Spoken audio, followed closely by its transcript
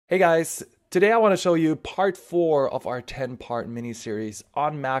Hey guys, today I want to show you part 4 of our 10-part mini-series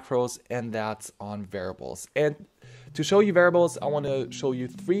on macros, and that's on variables. And to show you variables, I want to show you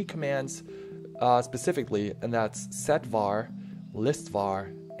 3 commands specifically, and that's SetVar,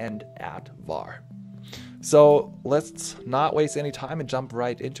 ListVar, and AddVar. So let's not waste any time and jump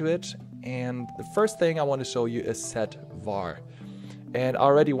right into it. And the first thing I want to show you is SetVar. And I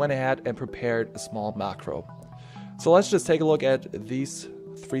already went ahead and prepared a small macro. So let's just take a look at these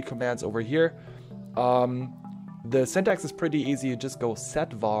 3 commands over here. The syntax is pretty easy. You just go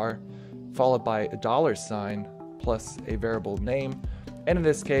setVar followed by a $sign plus a variable name, and in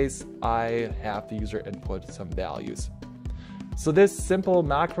this case I have the user input some values. So this simple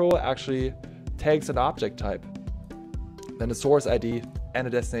macro actually takes an object type, then a source ID and a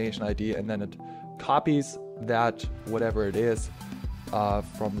destination ID, and then it copies that whatever it is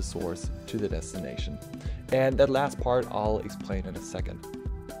from the source to the destination. And that last part I'll explain in a second.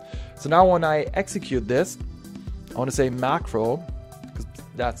 So now when I execute this, I want to say macro, because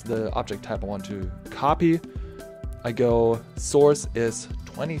that's the object type I want to copy. I go source is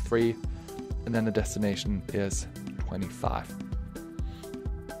 23, and then the destination is 25.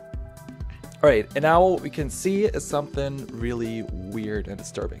 All right, and now what we can see is something really weird and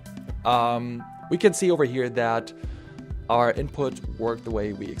disturbing. We can see over here that our input worked the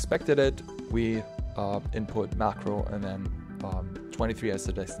way we expected it. We input macro and then 23 as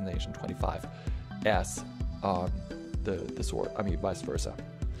the destination, 25 as the source, vice versa.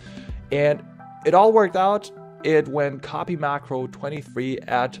 And it all worked out. It went copy macro 23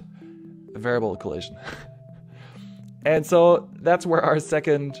 at variable collision. And so that's where our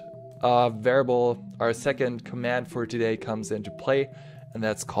second our second command for today comes into play, and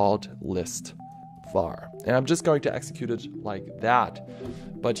that's called ListVar. And I'm just going to execute it like that,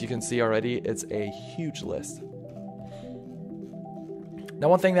 but you can see already it's a huge list. Now,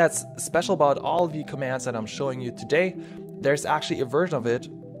 one thing that's special about all of the commands that I'm showing you today, there's actually a version of it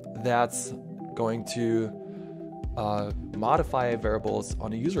that's going to modify variables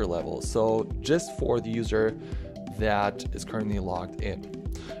on a user level. So just for the user that is currently logged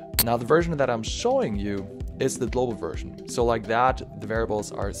in. Now, the version that I'm showing you is the global version. So like that, the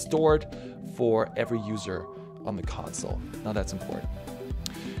variables are stored for every user on the console. Now that's important.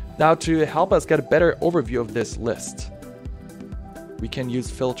 Now, to help us get a better overview of this list, we can use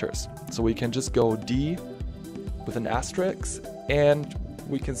filters. So we can just go D with an asterisk, and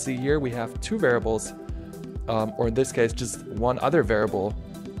we can see here we have 2 variables, or in this case, just one other variable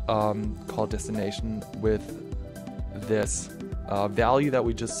called destination with this value that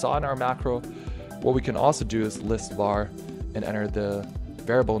we just saw in our macro. What we can also do is ListVar and enter the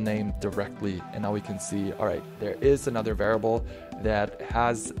variable name directly, and now we can see, all right, there is another variable that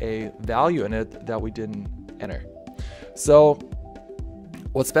has a value in it that we didn't enter. So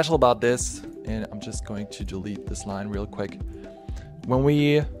what's special about this, and I'm just going to delete this line real quick. When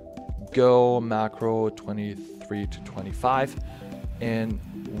we go macro 23 to 25, and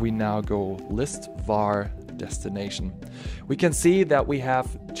we now go ListVar destination, we can see that we have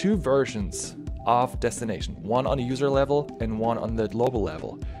 2 versions of destination, one on the user level and one on the global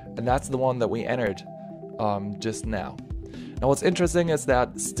level, and that's the one that we entered just now. Now, what's interesting is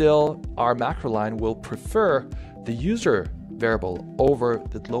that still our macro line will prefer the user variable over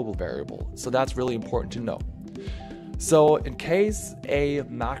the global variable, so that's really important to know. So in case a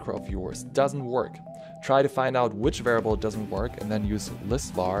macro of yours doesn't work, try to find out which variable doesn't work and then use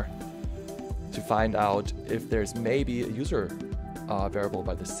ListVar to find out if there's maybe a user variable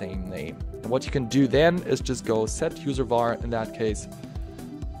by the same name. And what you can do then is just go set userVar, in that case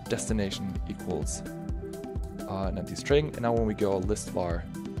destination equals an empty string. And now when we go ListVar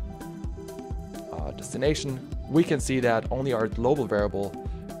destination, we can see that only our global variable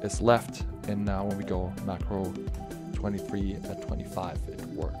is left, and now when we go macro 23 at 25, it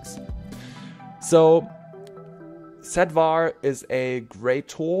works. So SetVar is a great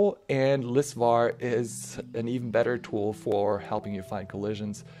tool, and ListVar is an even better tool for helping you find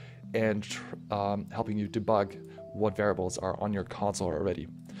collisions and helping you debug what variables are on your console already.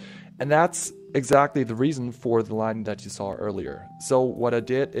 And that's exactly the reason for the line that you saw earlier. So what I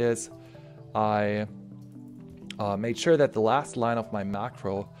did is I made sure that the last line of my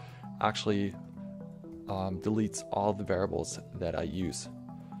macro actually deletes all the variables that I use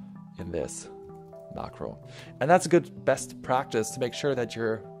in this macro. And that's a good best practice to make sure that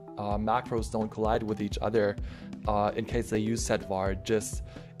your macros don't collide with each other in case they use SetVar just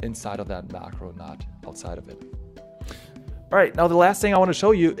inside of that macro, not outside of it. All right, now the last thing I want to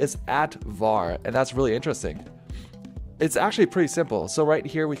show you is AddVar, and that's really interesting. It's actually pretty simple. So right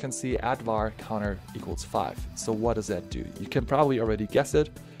here we can see AddVar counter equals 5. So what does that do? You can probably already guess it.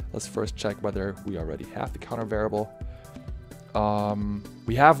 Let's first check whether we already have the counter variable.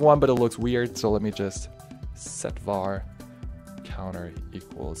 We have one, but it looks weird, so let me just SetVar counter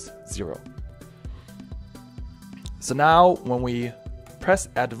equals 0. So now when we press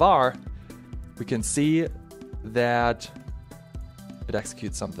AddVar, we can see that it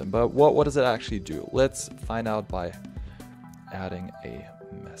executes something. But what does it actually do? Let's find out by adding a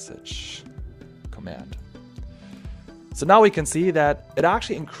message command. So now we can see that it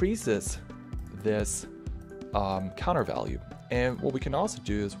actually increases this counter value. And what we can also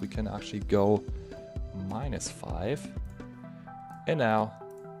do is we can actually go -5, and now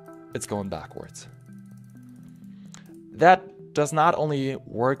it's going backwards. That does not only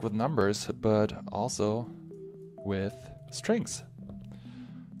work with numbers, but also with strings.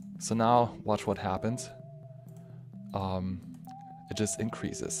 So now watch what happens. It just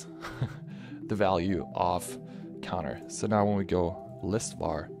increases the value of counter. So now when we go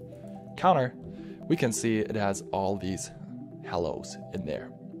ListVar counter, we can see it has all these hellos in there.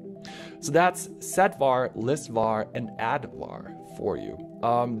 So that's SetVar, ListVar, and AddVar for you.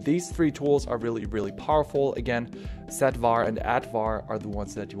 These three tools are really, really powerful. Again, SetVar and AddVar are the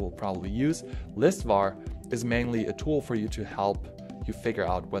ones that you will probably use. ListVar is mainly a tool for you to help you figure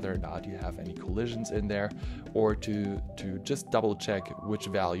out whether or not you have any collisions in there, or to just double check which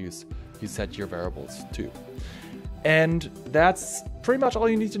values you set your variables to. And that's pretty much all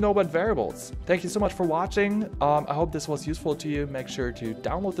you need to know about variables. Thank you so much for watching. I hope this was useful to you. Make sure to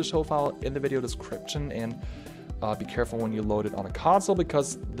download the show file in the video description, and be careful when you load it on a console,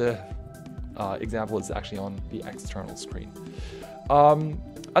 because the example is actually on the external screen.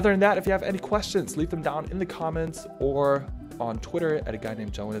 Other than that, if you have any questions, leave them down in the comments or on Twitter at a guy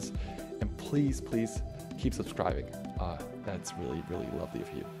named Jonas. And please keep subscribing. That's really, really lovely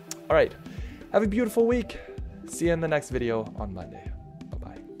of you. All right, have a beautiful week. See you in the next video on Monday.